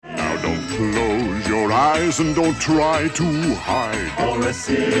Close your eyes and don't try to hide. For a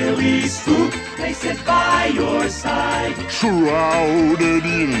silly spook, they sit by your side. Shrouded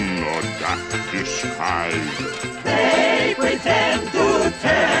in a dark disguise. They pretend to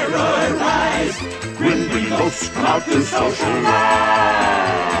terrorize. Grim Green Ghosts come out to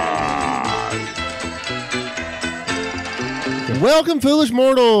socialize. Welcome, foolish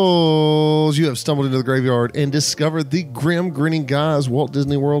mortals. You have stumbled into the graveyard and discovered the Grim Grinning Guys Walt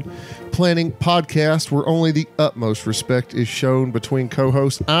Disney World Planning Podcast, where only the utmost respect is shown between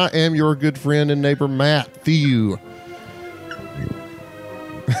co-hosts. I am your good friend and neighbor, Matthew.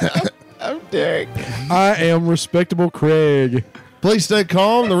 I'm Derek. I am respectable Craig. Please stay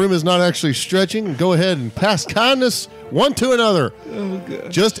calm. The room is not actually stretching. Go ahead and pass kindness one to another. Oh,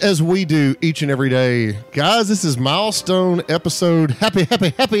 God. Just as we do each and every day. Guys, this is milestone episode.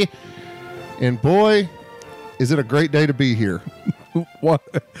 Happy. And boy, is it a great day to be here. What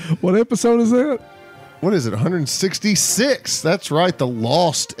episode is that? What is it? 166. That's right. The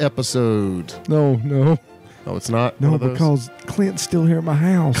lost episode. No. Oh, it's not? No, one of those? because Clint's still here at my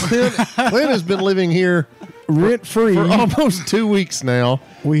house. Clint has been living here Rent free. for almost 2 weeks now.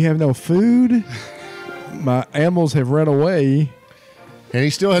 We have no food. My animals have run away. And he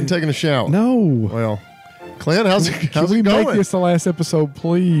still hadn't taken a shower. No. Well, Clint, how's Can it we going? make this the last episode,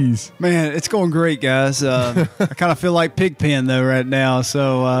 please? Man, it's going great, guys. I kind of feel like Pigpen, though, right now.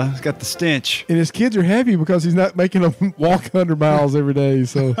 So it's got the stench. And his kids are happy because he's not making them walk 100 miles every day.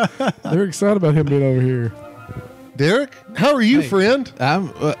 So they're excited about him being over here. Derek, how are you, friend?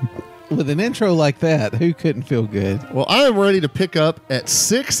 I'm with an intro like that. Who couldn't feel good? Well, I am ready to pick up at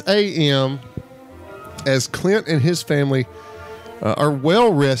 6 a.m. as Clint and his family are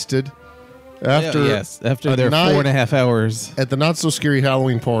well rested after after their night 4.5 hours. at the Not So Scary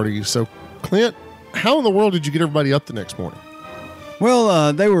Halloween party. So, Clint, how in the world did you get everybody up the next morning?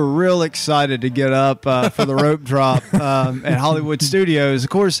 Well, they were real excited to get up for the rope drop at Hollywood Studios.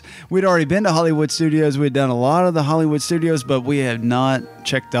 Of course, we'd already been to Hollywood Studios. We'd done a lot of the Hollywood Studios, but we had not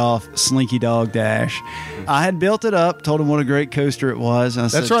checked off Slinky Dog Dash. I had built it up, told them what a great coaster it was. And I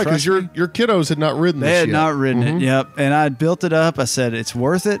That's said, right, because "Trust me." your kiddos had not ridden They this had yet. not ridden it, yep. And I built it up. I said, it's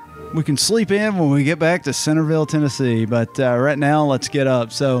worth it. We can sleep in when we get back to Centerville, Tennessee. But right now, let's get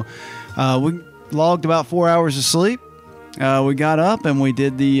up. So we logged about 4 hours of sleep. We got up and we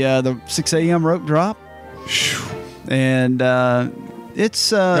did the 6 a.m. rope drop. And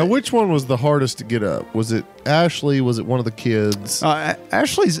it's... Now, which one was the hardest to get up? Was it Ashley? Was it one of the kids?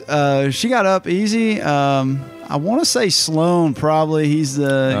 Ashley's, she got up easy. I want to say Sloan probably. He's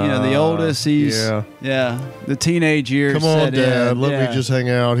the oldest. He's the teenage years. Come on, set Dad. in. Let me just hang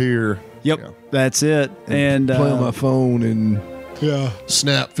out here. Yep, Yeah. that's it. And Play on my phone and...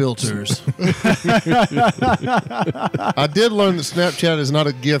 Snap filters. I did learn that Snapchat is not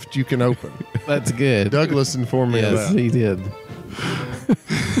a gift you can open. That's good. Douglas informed me of Yes, that. he did.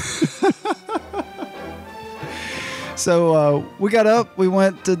 So we got up. We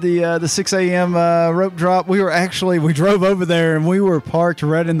went to the 6 a.m. Rope drop. We drove over there and we were parked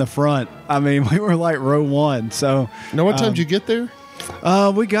right in the front. I mean, we were like row one. So Now, what time did you get there?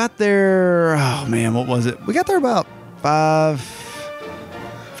 we got there. Oh man, what was it? We got there about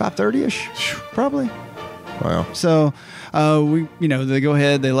 5:30ish, probably. Wow. So they go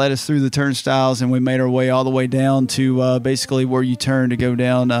ahead, they let us through the turnstiles, and we made our way all the way down to basically where you turn to go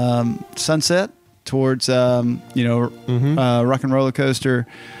down Sunset towards Rock and Roller Coaster,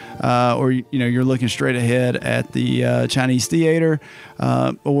 or you're looking straight ahead at the Chinese Theater,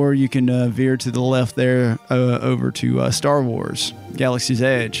 or you can veer to the left there over to Star Wars Galaxy's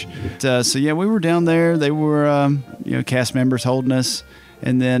Edge. We were down there. They were cast members holding us.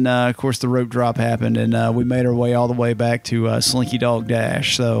 And then, of course, the rope drop happened, and we made our way all the way back to Slinky Dog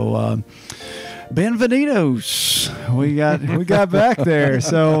Dash. So, Benvenidos, we got back there.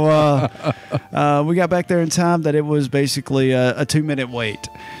 So we got back there in time that it was basically a 2-minute wait.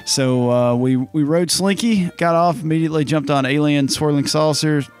 So we rode Slinky, got off immediately, jumped on Alien Swirling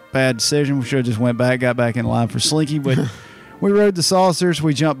Saucers. Bad decision. We should have just went back, got back in line for Slinky, but. We rode the saucers.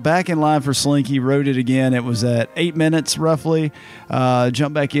 We jumped back in line for Slinky, rode it again. It was at 8 minutes roughly.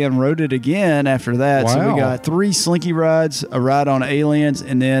 Jumped back in, rode it again after that. Wow. So we got 3 Slinky rides, a ride on Aliens,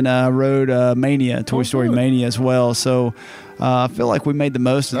 and then rode Mania, Toy Story Mania as well. So I feel like we made the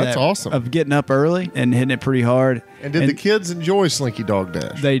most of That's that. awesome. Of getting up early and hitting it pretty hard. And did the kids enjoy Slinky Dog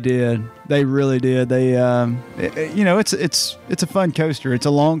Dash? They did. They really did. They, it's a fun coaster. It's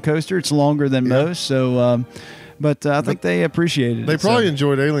a long coaster. It's longer than most. So, but I think they appreciated it. They probably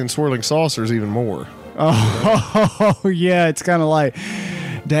enjoyed Alien Swirling Saucers even more. Oh, yeah. It's kind of like,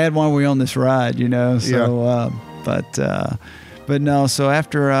 Dad, why are we on this ride? So, but But no, so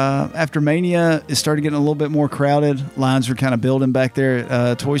after Mania, it started getting a little bit more crowded. Lines were kind of building back there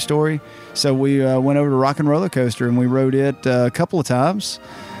at Toy Story. So we went over to Rock and Roller Coaster, and we rode it a couple of times.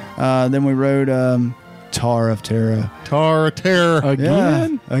 Then we rode Tower of Terror. Tower of Terror.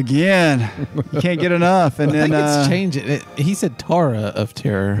 Again? Yeah, again. You can't get enough. And I then think it's changing. He said Tara of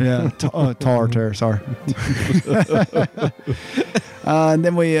Terror. yeah, Tower of Terror. Sorry. And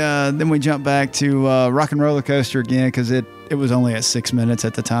then we jumped back to Rock and Roller Coaster again because it was only at 6 minutes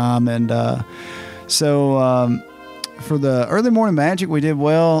at the time, and so for the early morning magic we did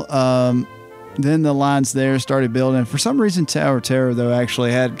well. Then the lines there started building. For some reason, Tower of Terror though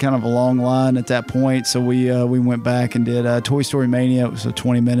actually had kind of a long line at that point, so we went back and did Toy Story Mania. It was a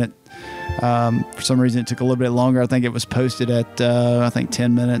 20-minute. For some reason, it took a little bit longer. I think it was posted at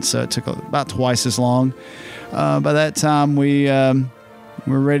 10 minutes, so it took about twice as long. By that time, we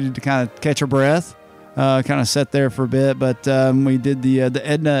were ready to kind of catch our breath, kind of sat there for a bit. But we did the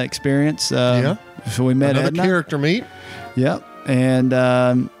Edna experience. Yeah. So we met Another Edna. character meet. Yep.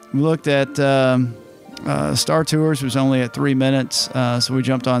 And we looked at Star Tours. Was only at 3 minutes, so we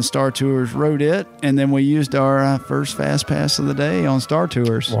jumped on Star Tours, rode it, and then we used our first Fast Pass of the day on Star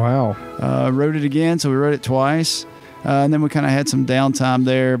Tours. Wow. Rode it again, so we rode it twice. And then we kind of had some downtime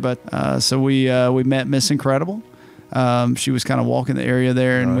there, but so we met Miss Incredible. She was kind of walking the area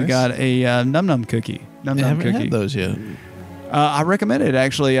there, and we Nice. got a Num Num cookie. Num I Num haven't cookie. had those yet. I recommend it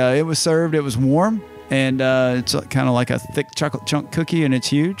actually. It was served. It was warm, and it's kind of like a thick chocolate chunk cookie, and it's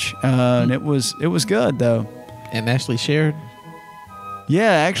huge. And it was good though. And Ashley shared.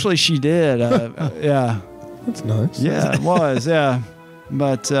 Yeah, actually she did. Yeah. That's nice. Yeah, it was. Yeah,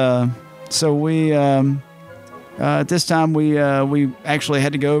 but so we at this time we actually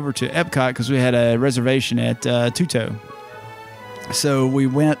had to go over to Epcot because we had a reservation at Tuto. So we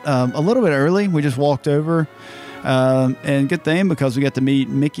went a little bit early. We just walked over, and good thing because we got to meet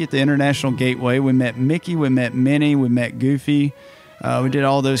Mickey at the International Gateway. We met Mickey, we met Minnie, we met Goofy. We did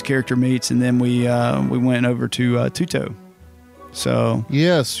all those character meets, and then we went over to Tuto. So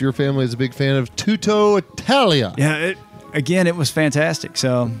Yes, your family is a big fan of Tutto Italia. yeah, it was fantastic.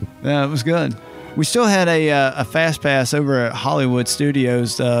 So yeah, it was good. We still had a fast pass over at Hollywood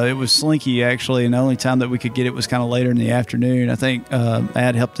Studios. It was Slinky actually, and the only time that we could get it was kind of later in the afternoon. I think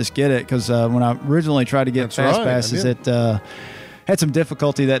Ad helped us get it because when I originally tried to get That's fast right, passes, I it had some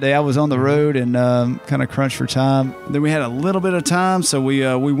difficulty that day. I was on the road and kind of crunched for time. Then we had a little bit of time, so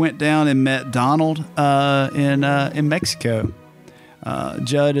we went down and met Donald in Mexico.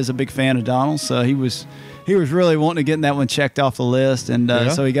 Judd is a big fan of Donald, so he was really wanting to get that one checked off the list, and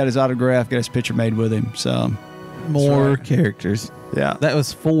so he got his autograph, got his picture made with him. So More characters. yeah, That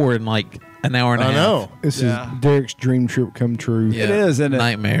was 4 in like an hour and a I half. know. This Yeah. is Derek's dream trip come true. Yeah. It is, isn't it?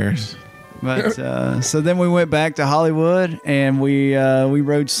 Nightmares. But so then we went back to Hollywood and we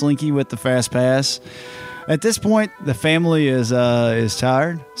rode Slinky with the fast pass. At this point, the family is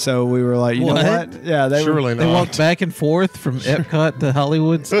tired, so we were like, you know What? what? Yeah, they Surely They not. walked back and forth from Epcot to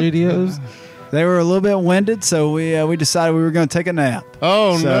Hollywood Studios. They were a little bit winded, so we decided we were going to take a nap.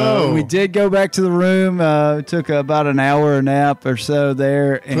 Oh, So no. we did go back to the room. Took about an hour nap or so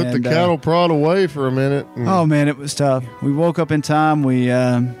there. Put the and, cattle prod away for a minute. Oh man, it was tough. We woke up in time. We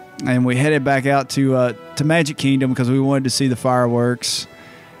headed back out to Magic Kingdom because we wanted to see the fireworks.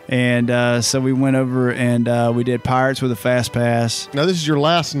 And so we went over and we did Pirates with a fast pass. Now, this is your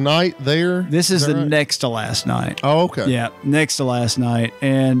last night there? This is that the right? next to last night. Oh, okay. Yeah, next to last night.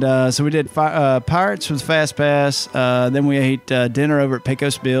 And so we did Pirates with Fast Pass. Then we ate dinner over at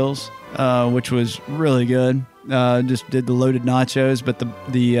Pecos Bill's, which was really good. Just did the loaded nachos, but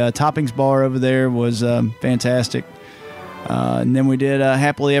the toppings bar over there was fantastic. And then we did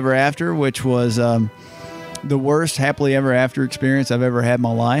Happily Ever After, which was the worst Happily Ever After experience I've ever had in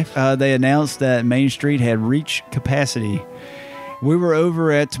my life. They announced that Main Street had reached capacity. We were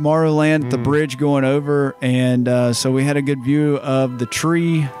over at Tomorrowland, the bridge going over, and so we had a good view of the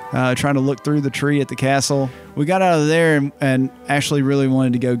tree, trying to look through the tree at the castle. We got out of there and Ashley really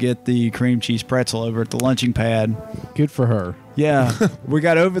wanted to go get the cream cheese pretzel over at the lunching pad. Good for her. Yeah, we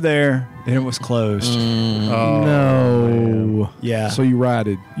got over there and it was closed. Oh, No. Yeah. So you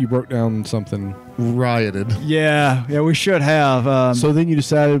rioted. You broke down something. rioted. Yeah, we should have. So then you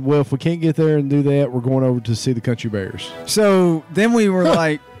decided, well, if we can't get there and do that, we're going over to see the Country Bears. So then we were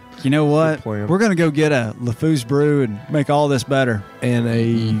like, you know what? Good plan. We're going to go get a LeFou's brew and make all this better. And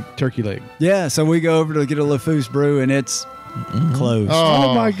a turkey leg. Yeah, so we go over to get a LeFou's brew and it's closed.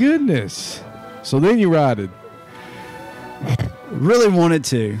 Oh, my goodness. So then you rioted. Really wanted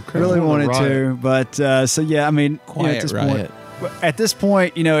to. Really wanted wanted to to. But so, yeah, I mean, Quiet at this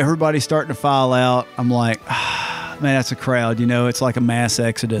riot. point, everybody's starting to file out. I'm like, man, that's a crowd. It's like a mass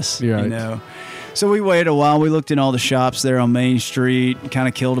exodus. Right. So we waited a while. We looked in all the shops there on Main Street, kind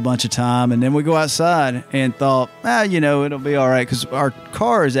of killed a bunch of time, and then we go outside and thought, it'll be all right because our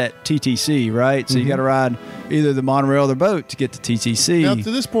car is at TTC, right? So you got to ride either the monorail or the boat to get to TTC. Now,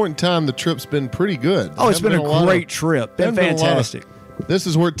 to this point in time, the trip's been pretty good. Oh, it's been a great trip. Been fantastic. This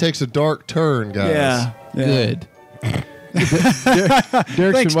is where it takes a dark turn, guys. Yeah. Good.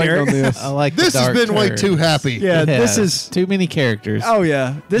 Derek's been waiting on this. I like This the has dark been way turns. too happy. Yeah, this is. too many characters. Oh,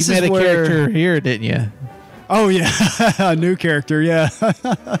 yeah. This you is met a where. character here, didn't you? Oh, yeah. A new character, yeah.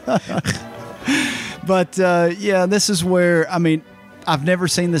 But, this is where, I've never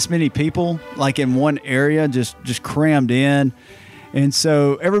seen this many people, like in one area, just crammed in. And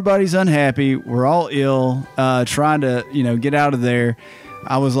so everybody's unhappy. We're all ill, trying to, get out of there.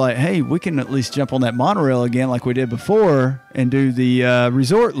 I was like, hey, we can at least jump on that monorail again like we did before and do the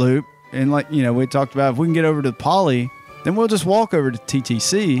resort loop. And we talked about if we can get over to Poly, then we'll just walk over to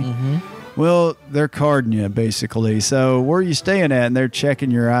TTC. Mm-hmm. Well, they're carding you, basically. So where are you staying at? And they're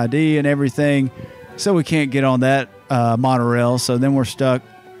checking your ID and everything. So we can't get on that monorail. So then we're stuck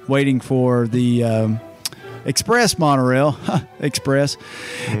waiting for the express monorail, express,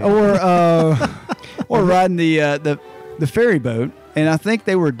 or riding the ferry boat. And I think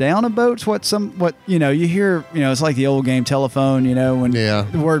they were down a boat. You hear, it's like the old game telephone, when the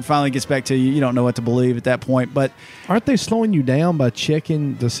word finally gets back to you, you don't know what to believe at that point. But aren't they slowing you down by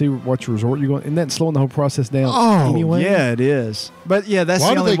checking to see what resort you're going? Isn't that slowing the whole process down anyway? Yeah, it is. But yeah, that's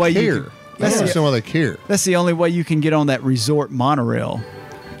Why the only do they way care? you can. I don't understand why they care. That's the only way you can get on that resort monorail.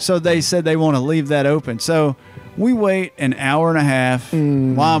 So they said they want to leave that open. So we wait an hour and a half.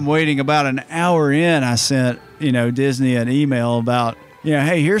 While I'm waiting about an hour in, I sent, Disney an email about,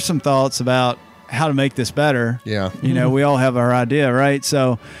 hey, here's some thoughts about how to make this better. Yeah. We all have our idea, right?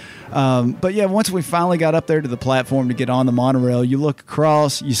 So, but yeah, once we finally got up there to the platform to get on the monorail, you look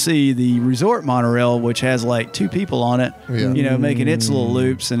across, you see the resort monorail, which has like 2 people on it, making its little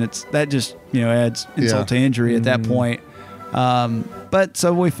loops. And that just, adds insult to injury at that point. But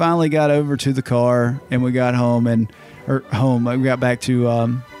so we finally got over to the car and we got home we got back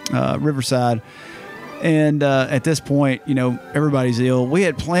to Riverside. And at this point, everybody's ill. We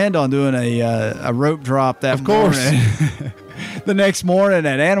had planned on doing a rope drop that morning. The next morning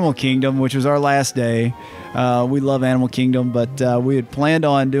at Animal Kingdom, which was our last day. We love Animal Kingdom, but we had planned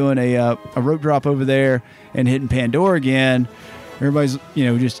on doing a rope drop over there and hitting Pandora again. Everybody's,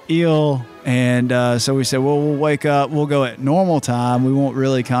 just ill. And so we said, well, we'll wake up. We'll go at normal time. We won't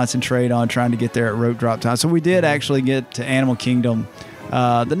really concentrate on trying to get there at rope drop time. So we did actually get to Animal Kingdom.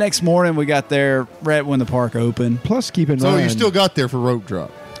 The next morning, we got there right when the park opened. Plus, keep in mind. So you still got there for rope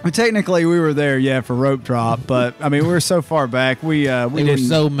drop. Technically, we were there, for rope drop. But, we were so far back. We were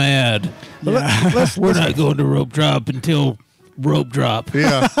so mad. Yeah. We're not going to rope drop until rope drop.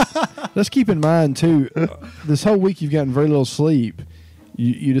 Yeah. Let's keep in mind, too, this whole week you've gotten very little sleep.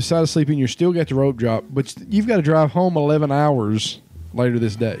 You decide to sleep in, you still got the rope drop, but you've got to drive home 11 hours later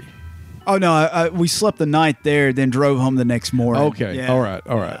this day. Oh, no, we slept the night there, then drove home the next morning. Okay, yeah. All right.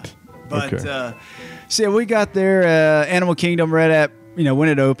 But, okay. So we got there, Animal Kingdom right at, when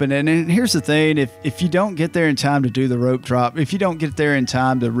it opened. And here's the thing, if you don't get there in time to do the rope drop, if you don't get there in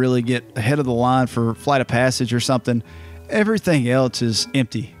time to really get ahead of the line for Flight of Passage or something, everything else is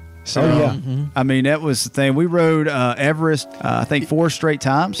empty. So, that was the thing. We rode Everest, I think 4 straight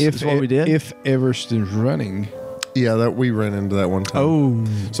times is what we did. If Everest is running. Yeah, that we ran into that one time. Oh.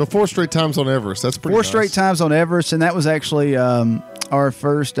 So 4 straight times on Everest. That's pretty 4 nice. straight times on Everest, and that was actually our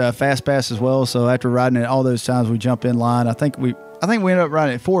first Fast Pass as well. So after riding it all those times, we jump in line. I think we ended up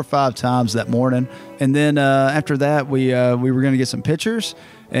riding it 4 or 5 times that morning. And then after that, we were going to get some pictures.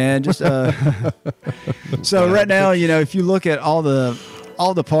 And just so right now, if you look at all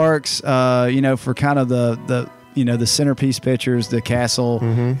the parks, for kind of the centerpiece pictures, the castle,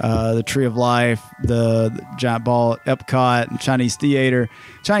 the Tree of Life, the giant ball, Epcot, Chinese Theater.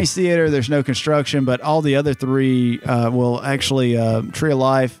 Chinese Theater, there's no construction, but all the other 3 will actually Tree of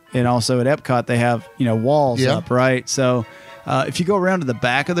Life, and also at Epcot they have walls up, right? So if you go around to the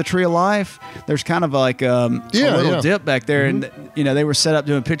back of the Tree of Life, there's kind of like a little dip back there, and they were set up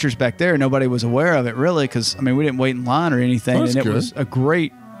doing pictures back there. Nobody was aware of it really, because we didn't wait in line or anything, and it was a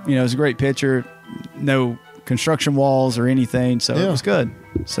great, a great picture. No construction walls or anything, so it was good.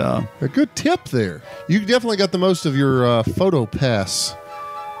 So a good tip there. You definitely got the most of your photo pass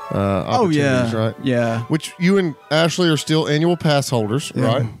opportunities, right? Yeah. Which you and Ashley are still annual pass holders,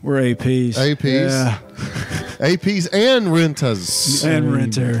 right? We're APs. Yeah. APs and renters. And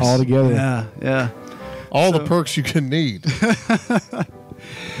renters. All together. Yeah. All the perks you can need.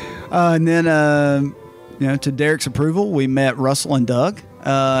 And then to Derek's approval, we met Russell and Doug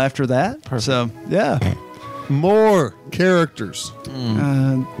after that. Perfect. So, yeah. More characters.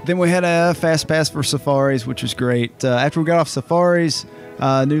 Then we had a fast pass for safaris, which was great. After we got off safaris,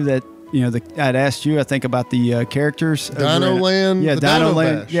 knew that I'd asked you, I think, about the characters. Dino Land. Yeah, the Dino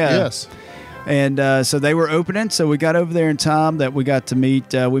Land. Bash. Yeah. Yes. And so they were opening, so we got over there in time that we got to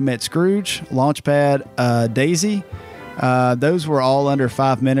meet. We met Scrooge, Launchpad, Daisy. Those were all under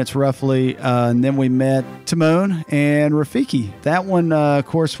 5 minutes roughly. And then we met Timon and Rafiki. That one, of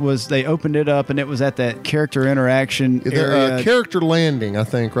course, they opened it up and it was at that character interaction area. Character landing, I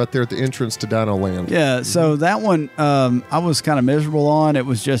think, right there at the entrance to Dino Land. Yeah, so that one I was kind of miserable on. It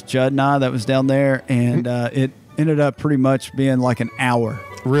was just Judd and I that was down there, and it ended up pretty much being like an hour.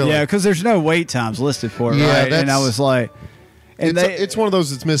 Really? Yeah, because there's no wait times listed for it, Yeah, right? And I was like... And it's one of those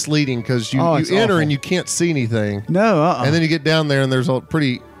that's misleading because you enter awful. and you can't see anything. No, And then you get down there and there's a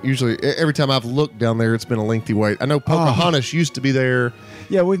usually every time I've looked down there, it's been a lengthy wait. I know Pocahontas used to be there.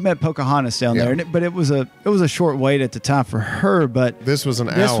 Yeah, we've met Pocahontas down there, but it was a short wait at the time for her. But This was an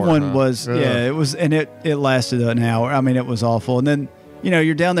hour. this one huh? was it was, and it lasted an hour. I mean, it was awful. And then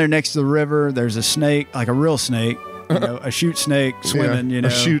you're down there next to the river. There's a snake, like a real snake. A shoot snake swimming, a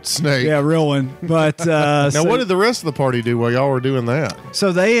shoot snake. Yeah, a real one. But now, what did the rest of the party do while y'all were doing that?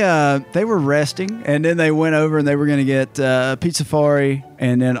 So they were resting, and then they went over and they were going to get Pizza Safari,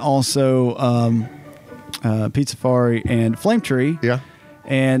 and then also Pizza Safari and Flame Tree. Yeah.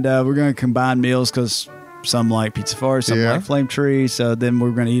 And we're going to combine meals because some like Pizza Safari, some like Flame Tree. So then we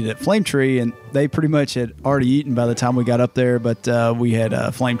were going to eat at Flame Tree, and they pretty much had already eaten by the time we got up there, but we had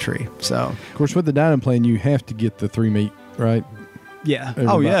Flame Tree. So Of course, with the dining plan, you have to get the 3 meat, right? yeah.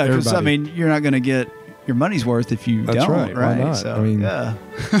 Because I everybody. mean, you're not going to get your money's worth if you That's don't, right. Why not? So I mean- yeah.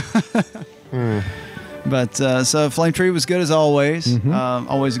 But so Flame Tree was good as always.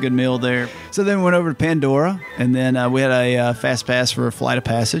 Always a good meal there. So then we went over to Pandora, and then we had a fast pass for Flight of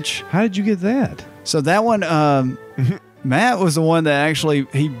Passage. How did you get that? So that one, Matt was the one that actually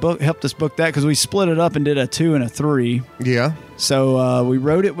helped us book that because we split it up and did a 2 and a 3. Yeah. So we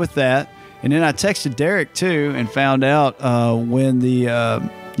wrote it with that, and then I texted Derek too and found out when the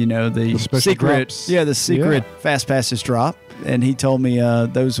special secret, drops. the secret fast passes drop, and he told me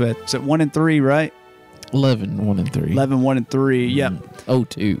those were at 1 and 3, right? 11, 1 and 3. 11, 1 and 3. Yep.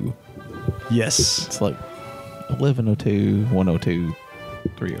 02. Yes. It's like 1102, 102,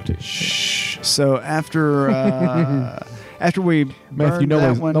 302. So after we Matthew, burned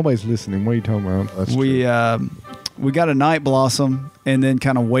that one, nobody's listening. What are you talking about? That's we got a Night Blossom and then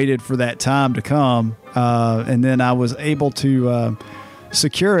kind of waited for that time to come, and then I was able to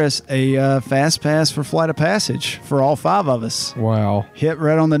secure us a fast pass for Flight of Passage for all 5 of us. Wow. Hit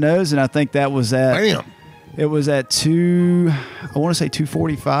right on the nose, and I think that was at Bam. It was at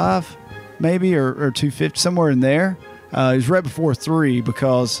 245 maybe or 250, somewhere in there. It was right before 3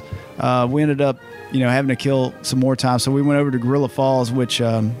 because we ended up having to kill some more time, so we went over to Gorilla Falls, which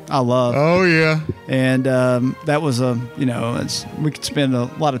I love. Oh, yeah. And that was we could spend a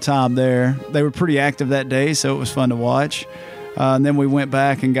lot of time there. They were pretty active that day, so it was fun to watch. And then we went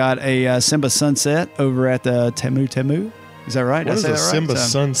back and got a Simba Sunset over at the Temu. Is that right? What is Did I a say that right? Simba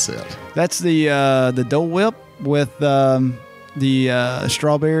Sunset? That's the Dole Whip with the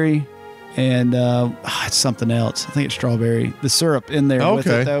strawberry and it's something else. I think it's strawberry. The syrup in there with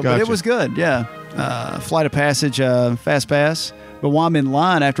Okay, it, though. But gotcha. it was good, yeah. Flight of Passage, Fast Pass. But while I'm in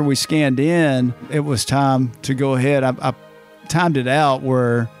line, after we scanned in, it was time to go ahead. I timed it out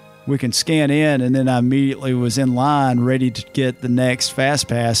where we can scan in, and then I immediately was in line ready to get the next Fast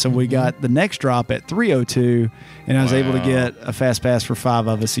Pass. So we got the next drop at 3:02, and I was able to get a Fast Pass for 5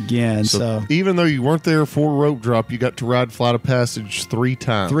 of us again. So even though you weren't there for rope drop, you got to ride Flight of Passage 3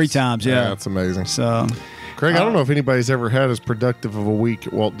 times. 3 times, yeah. That's amazing. So Craig, I don't know if anybody's ever had as productive of a week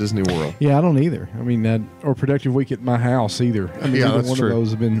at Walt Disney World. Yeah, I don't either. I mean, or productive week at my house either. I mean, Yeah, either that's one true. of those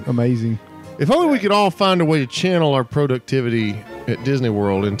have been amazing. If only we could all find a way to channel our productivity at Disney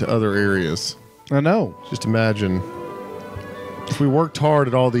World into other areas. I know. Just imagine if we worked hard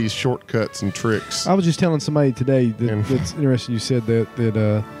at all these shortcuts and tricks. I was just telling somebody today And- that's interesting. You said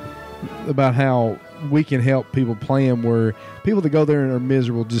that about how we can help people plan where people that go there and are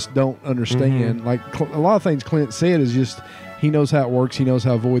miserable just don't understand. Like a lot of things Clint said is just he knows how it works. He knows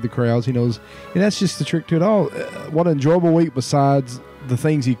how to avoid the crowds. He knows, and that's just the trick to it all. What an enjoyable week besides the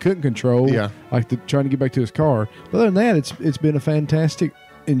things he couldn't control, Yeah. like trying to get back to his car. But other than that, it's been a fantastic,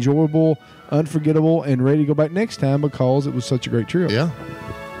 enjoyable, unforgettable, and ready to go back next time because it was such a great trip. Yeah.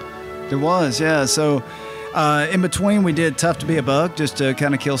 There was, yeah. So in between, we did Tough to Be a Bug just to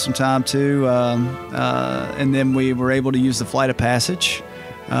kind of kill some time too. And then we were able to use the Flight of Passage.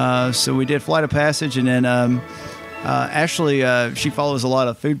 So we did Flight of Passage, and then Ashley, she follows a lot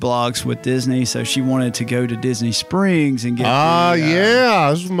of food blogs with Disney, so she wanted to go to Disney Springs and get.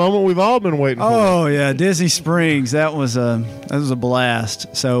 Yeah, this is a moment we've all been waiting for. Oh yeah, Disney Springs. That was a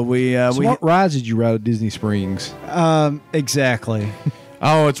blast. So we what rides did you ride at Disney Springs? Exactly.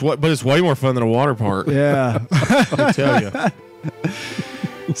 Oh, but it's way more fun than a water park. Yeah. I tell you.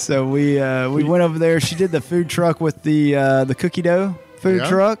 So we went over there. She did the food truck with the cookie dough food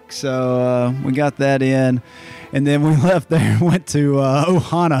truck. So we got that in, and then we left there and went to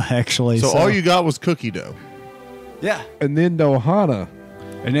Ohana actually. So all you got was cookie dough. Yeah. And then to Ohana.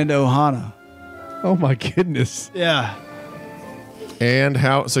 And then to Ohana. Oh my goodness. Yeah. And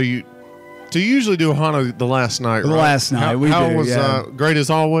how? So you usually do Ohana the last night, right? The last night. How was great as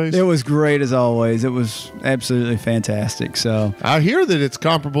always? It was great as always. It was absolutely fantastic. So I hear that it's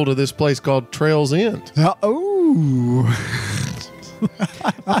comparable to this place called Trails End. Oh.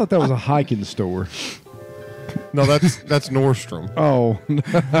 I thought that was a hiking store. No, that's Nordstrom. Oh.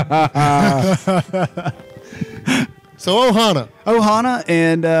 So Ohana,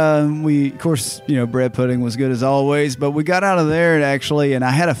 and we, of course, bread pudding was good as always, but we got out of there and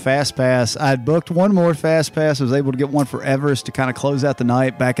I had a fast pass. I had booked one more fast pass. I was able to get one for Everest to kind of close out the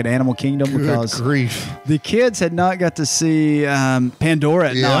night back at Animal Kingdom because grief. The kids had not got to see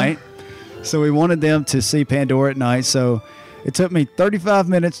Pandora at night, so we wanted them to see Pandora at night. So it took me 35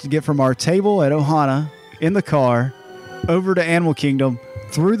 minutes to get from our table at Ohana in the car over to Animal Kingdom,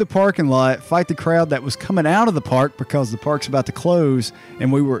 through the parking lot, fight the crowd that was coming out of the park because the park's about to close,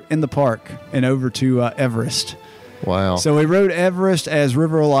 and we were in the park and over to Everest. Wow. So we rode Everest as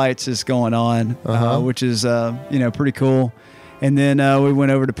River of Lights is going on, which is, pretty cool. And then we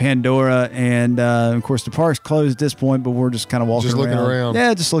went over to Pandora, and of course the park's closed at this point, but we're just kind of walking around. Just looking around.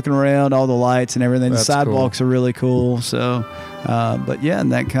 Yeah, just looking around, all the lights and everything. That's the sidewalks are really cool. So, but yeah,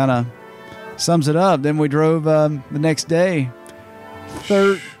 and that kind of sums it up. Then we drove the next day.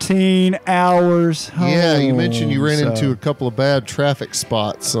 13 hours home. Yeah, you mentioned you ran into a couple of bad traffic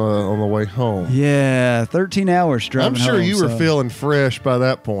spots on the way home. Yeah, 13 hours driving I'm sure home, you were feeling fresh by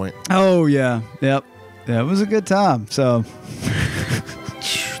that point. Oh, yeah. Yep. Yeah, it was a good time. So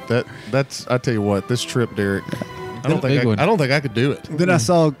that's I tell you what, this trip, Derek, I don't think I could do it. Then I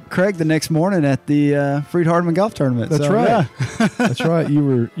saw Craig the next morning at the Freed Hardeman golf tournament. That's so, right. Yeah. That's right.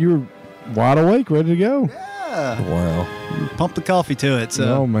 You were wide awake, ready to go. Yeah. Wow. Pump the coffee to it.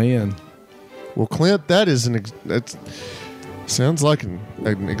 So. Oh man. Well, Clint, that is that sounds like an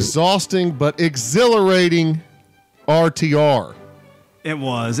exhausting but exhilarating RTR. It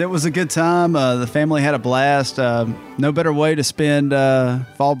was a good time. The family had a blast. No better way to spend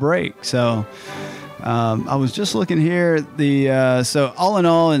fall break. So I was just looking here. So all in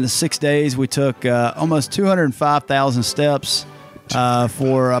all, in the 6 days, we took almost 205,000 steps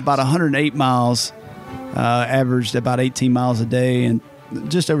for about 108 miles. Averaged about 18 miles a day and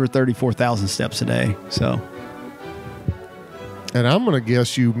just over 34,000 steps a day. So, and I'm going to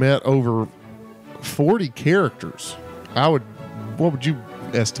guess you met over 40 characters. What would you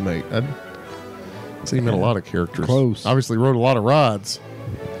estimate? I'd say you met a lot of characters. Close. Obviously rode a lot of rides.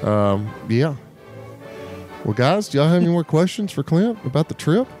 Yeah. Well, guys, do y'all have any more questions for Clint about the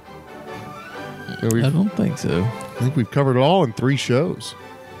trip? I don't think so. I think we've covered it all in 3 shows.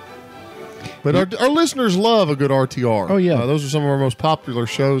 But our listeners love a good RTR. Oh, yeah. Those are some of our most popular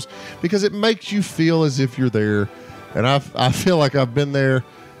shows because it makes you feel as if you're there. And I feel like I've been there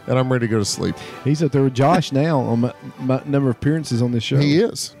and I'm ready to go to sleep. He's up there with Josh now on my number of appearances on this show. He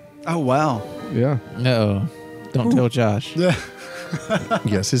is. oh wow, Yeah. No, don't tell Josh. yeah.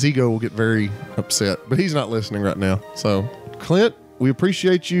 Yes, his ego will get very upset, but he's not listening right now. So, Clint, we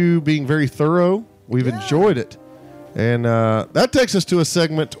appreciate you being very thorough. We've enjoyed it. And that takes us to a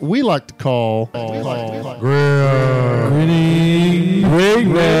segment we like to call for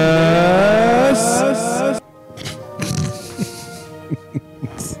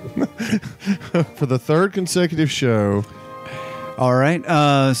the 3rd consecutive show. All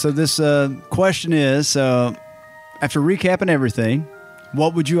right. So this question is: after recapping everything,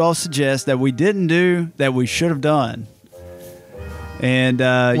 what would you all suggest that we didn't do that we should have done? And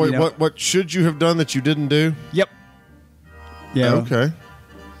Wait, what should you have done that you didn't do? Yep. Yeah. Okay.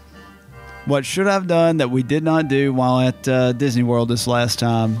 What should I have done that we did not do while at Disney World this last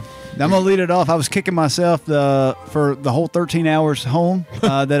time? Now, I'm going to lead it off. I was kicking myself for the whole 13 hours home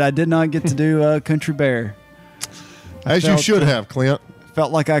that I did not get to do Country Bear. As you should have, Clint.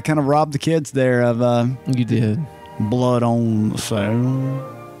 Felt like I kind of robbed the kids there of You did. blood on the saddle.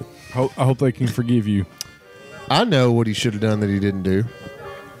 I hope they can forgive you. I know what he should have done that he didn't do.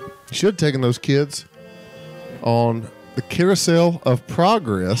 He should have taken those kids on the Carousel of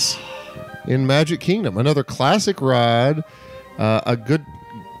Progress in Magic Kingdom. Another classic ride.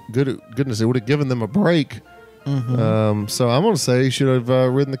 Goodness, it would have given them a break. So I'm going to say he should have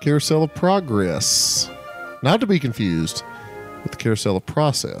ridden the Carousel of Progress. Not to be confused with the Carousel of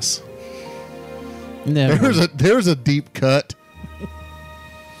Process. Never. There's a deep cut.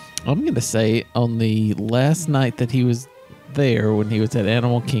 I'm going to say on the last night that he was there when he was at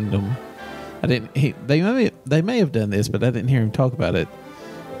Animal Kingdom, they may have done this, but I didn't hear him talk about it.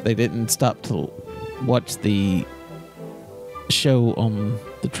 They didn't stop to watch the show on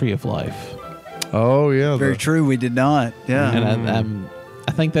the Tree of Life. Oh yeah, Very true. We did not. Yeah. And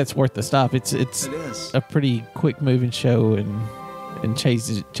I think that's worth the stop. It is a pretty quick moving show and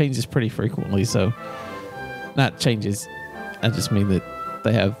changes pretty frequently. So not changes. I just mean that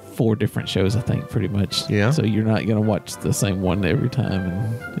they have 4 different shows, I think, pretty much. Yeah. So you're not going to watch the same one every time,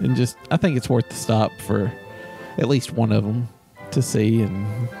 and just I think it's worth the stop for at least one of them to see. And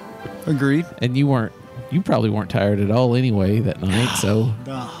Agreed. And you probably weren't tired at all anyway that night. So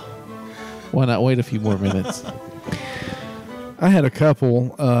why not wait a few more minutes? I had a couple.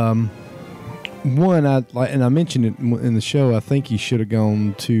 One, and I mentioned it in the show. I think he should have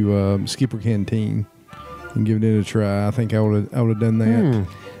gone to Skipper Canteen and given it a try. I think I would have done that.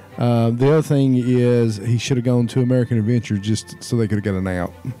 The other thing is he should have gone to American Adventure just so they could have got a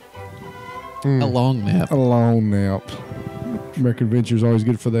nap. A long nap. A long nap. American Adventure is always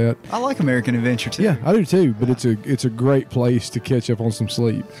good for that. I like American Adventure too. Yeah, I do too. But it's a great place to catch up on some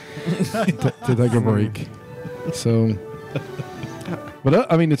sleep to take a break. So,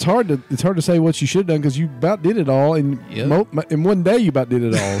 but I mean, it's hard to say what you should have done because you about did it all in one day. You about did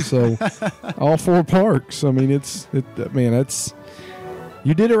it all. So, all 4 parks. I mean, that's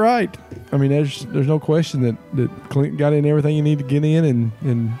you did it right. I mean, there's no question that Clint got in everything you need to get in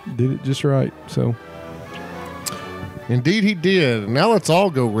and did it just right. So. Indeed, he did. Now let's all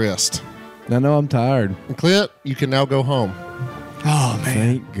go rest. I know I'm tired. And Clint, you can now go home. Oh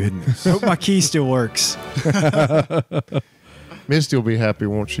man! Thank goodness. Hope my key still works. Misty will be happy,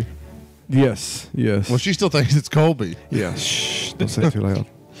 won't she? Yes. Well, she still thinks it's Colby. Yeah. Shh. Don't say it too loud.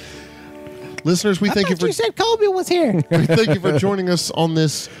 Listeners, we thank you for. You said Colby was here. We thank you for joining us on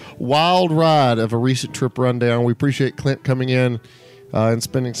this wild ride of a recent trip rundown. We appreciate Clint coming in and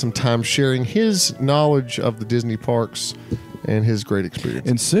spending some time sharing his knowledge of the Disney parks and his great experience.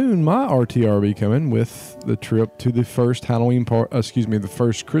 And soon my RTR will be coming with the trip to the first the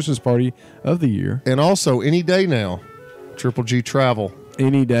first Christmas party of the year. And also, any day now, Triple G Travel.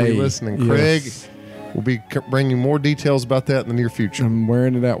 Any day. Be listening. Craig Yes. will be bringing more details about that in the near future. I'm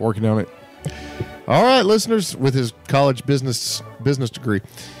wearing it out, working on it. All right, listeners, with his college business degree,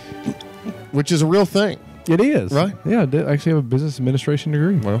 which is a real thing. It is. Right? Yeah, I did actually have a business administration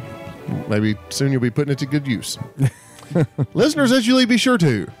degree. Well, maybe soon you'll be putting it to good use. Listeners, as you leave, be sure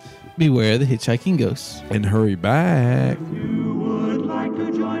to Beware the hitchhiking ghosts. And hurry back. You would like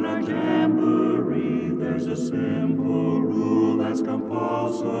to join our jamboree? There's a simple rule that's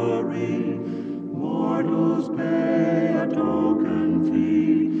compulsory. Mortals pay a token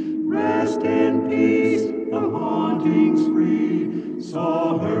fee. Rest in peace, the haunting's free.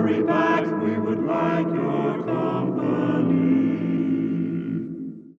 So hurry back, we would like your company.